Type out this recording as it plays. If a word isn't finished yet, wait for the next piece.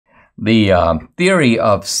The theory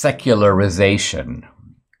of secularization,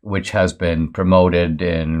 which has been promoted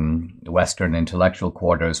in Western intellectual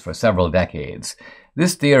quarters for several decades,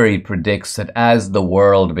 this theory predicts that as the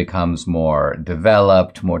world becomes more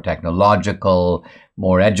developed, more technological,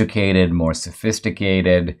 more educated, more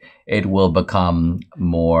sophisticated, it will become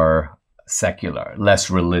more secular, less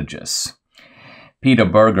religious. Peter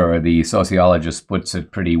Berger, the sociologist, puts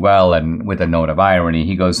it pretty well, and with a note of irony.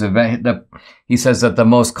 He says that the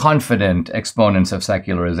most confident exponents of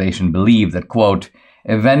secularization believe that, quote,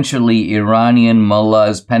 eventually Iranian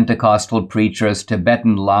mullahs, Pentecostal preachers,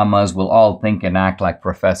 Tibetan lamas will all think and act like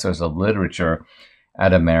professors of literature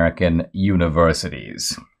at American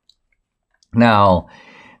universities. Now,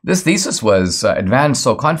 this thesis was advanced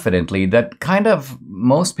so confidently that kind of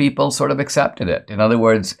most people sort of accepted it. In other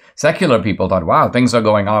words, secular people thought, wow, things are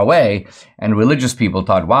going our way, and religious people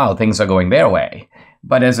thought, wow, things are going their way.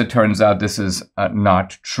 But as it turns out, this is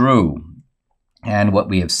not true. And what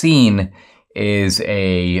we have seen is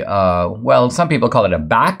some people call it a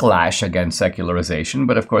backlash against secularization,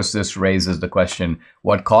 but of course this raises the question,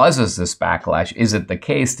 what causes this backlash? Is it the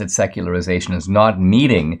case that secularization is not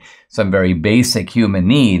meeting some very basic human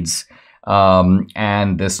needs?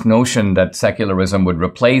 And this notion that secularism would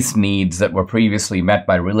replace needs that were previously met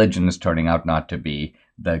by religion is turning out not to be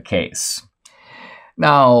the case.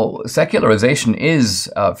 Now, secularization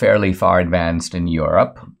is fairly far advanced in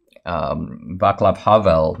Europe. Václav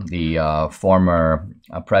Havel, the former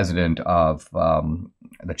president of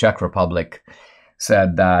the Czech Republic,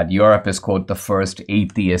 said that Europe is, quote, the first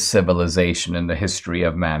atheist civilization in the history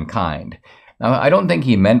of mankind. Now, I don't think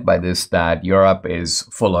he meant by this that Europe is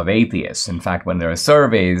full of atheists. In fact, when there are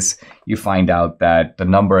surveys, you find out that the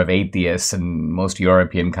number of atheists in most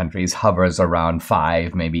European countries hovers around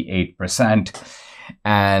 5, maybe 8%.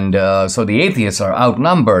 And so the atheists are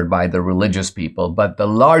outnumbered by the religious people, but the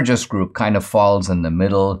largest group kind of falls in the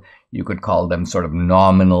middle. You could call them sort of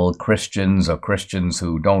nominal Christians, or Christians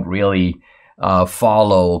who don't really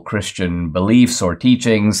follow Christian beliefs or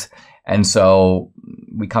teachings. And so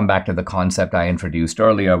we come back to the concept I introduced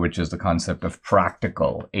earlier, which is the concept of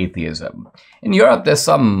practical atheism. In Europe, there's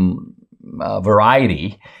some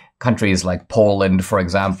variety. Countries like Poland, for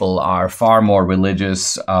example, are far more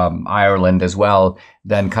religious, Ireland as well,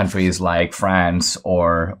 than countries like France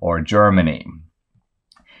or Germany.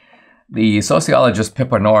 The sociologists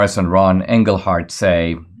Pippa Norris and Ron Engelhardt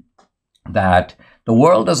say that the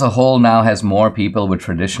world as a whole now has more people with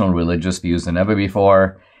traditional religious views than ever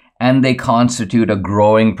before, and they constitute a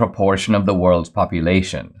growing proportion of the world's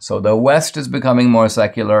population. So the West is becoming more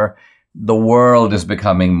secular, the world is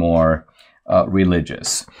becoming more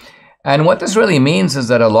religious. And what this really means is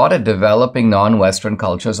that a lot of developing non-Western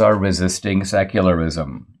cultures are resisting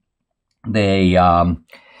secularism.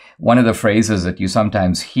 One of the phrases that you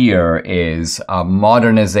sometimes hear is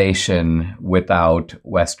modernization without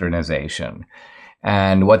Westernization.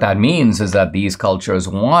 And what that means is that these cultures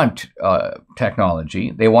want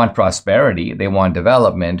technology, they want prosperity, they want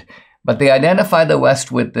development, but they identify the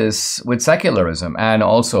West with secularism, and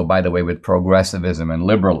also, by the way, with progressivism and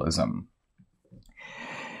liberalism.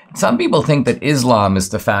 Some people think that Islam is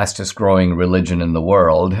the fastest growing religion in the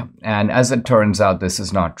world, and as it turns out, this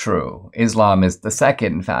is not true. Islam is the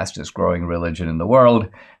second fastest growing religion in the world.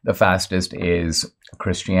 The fastest is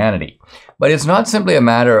Christianity. But it's not simply a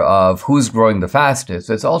matter of who's growing the fastest,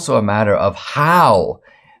 it's also a matter of how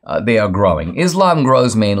they are growing. Islam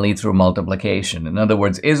grows mainly through multiplication. In other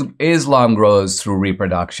words, Islam grows through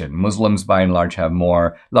reproduction. Muslims, by and large, have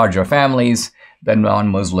larger families than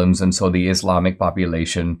non-Muslims, and so the Islamic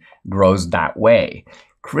population grows that way.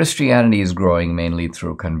 Christianity is growing mainly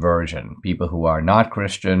through conversion, people who are not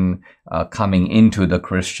Christian coming into the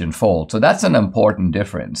Christian fold. So that's an important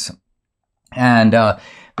difference. And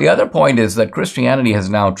the other point is that Christianity has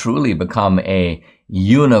now truly become a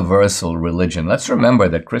universal religion. Let's remember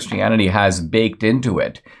that Christianity has baked into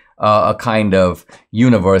it a kind of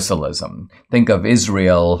universalism. Think of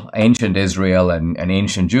Israel, ancient Israel, and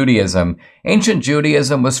ancient Judaism. Ancient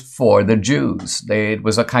Judaism was for the Jews. It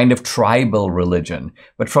was a kind of tribal religion.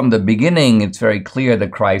 But from the beginning, it's very clear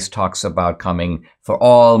that Christ talks about coming for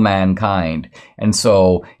all mankind. And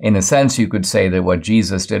so, in a sense, you could say that what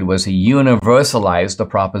Jesus did was he universalized the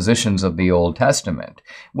propositions of the Old Testament.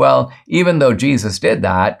 Well, even though Jesus did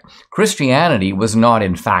that, Christianity was not,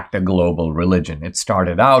 in fact, a global religion. It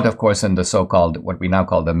started out, of course, in the so-called, what we now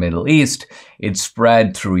call the Middle East. It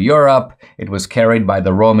spread through Europe. It was carried by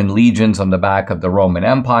the Roman legions on the back of the Roman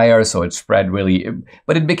Empire, so it spread really,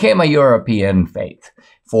 but it became a European faith.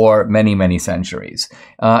 for many, many centuries.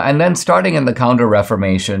 And then starting in the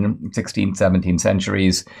Counter-Reformation, 16th, 17th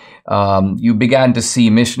centuries, you began to see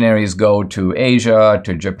missionaries go to Asia,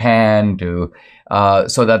 to Japan,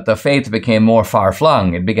 so that the faith became more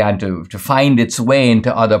far-flung. It began to find its way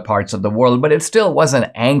into other parts of the world, but it still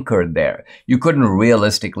wasn't anchored there. You couldn't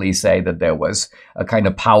realistically say that there was a kind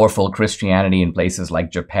of powerful Christianity in places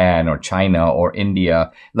like Japan or China or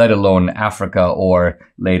India, let alone Africa or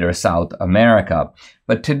later South America.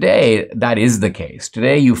 But today, that is the case.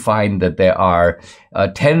 Today, you find that there are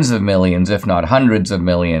tens of millions, if not hundreds of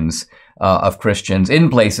millions, of Christians in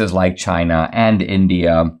places like China and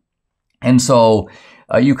India. And so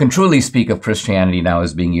you can truly speak of Christianity now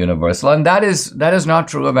as being universal. And that is not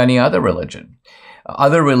true of any other religion.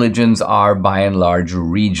 Other religions are by and large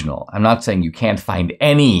regional. I'm not saying you can't find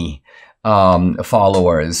any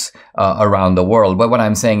followers around the world. But what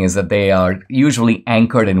I'm saying is that they are usually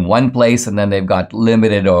anchored in one place, and then they've got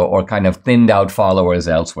limited or kind of thinned out followers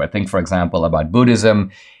elsewhere. Think, for example, about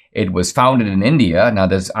Buddhism. It was founded in India. Now,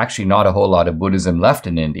 there's actually not a whole lot of Buddhism left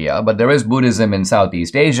in India, but there is Buddhism in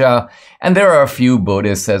Southeast Asia, and there are a few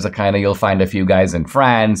Buddhists as a kind of, you'll find a few guys in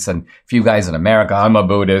France and a few guys in America. I'm a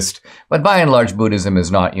Buddhist, but by and large, Buddhism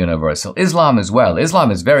is not universal. Islam as well.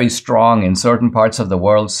 Islam is very strong in certain parts of the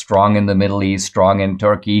world, strong in the Middle East, strong in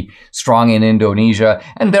Turkey, strong in Indonesia,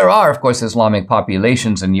 and there are, of course, Islamic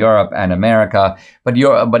populations in Europe and America,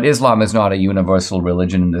 but Islam is not a universal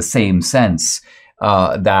religion in the same sense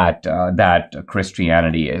that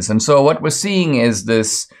Christianity is. And so what we're seeing is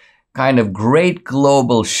this kind of great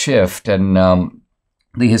global shift, and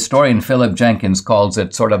the historian Philip Jenkins calls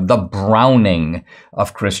it sort of the browning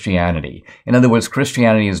of Christianity. In other words,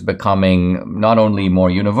 Christianity is becoming not only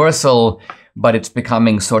more universal, but it's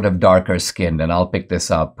becoming sort of darker skinned. And I'll pick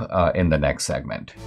this up in the next segment.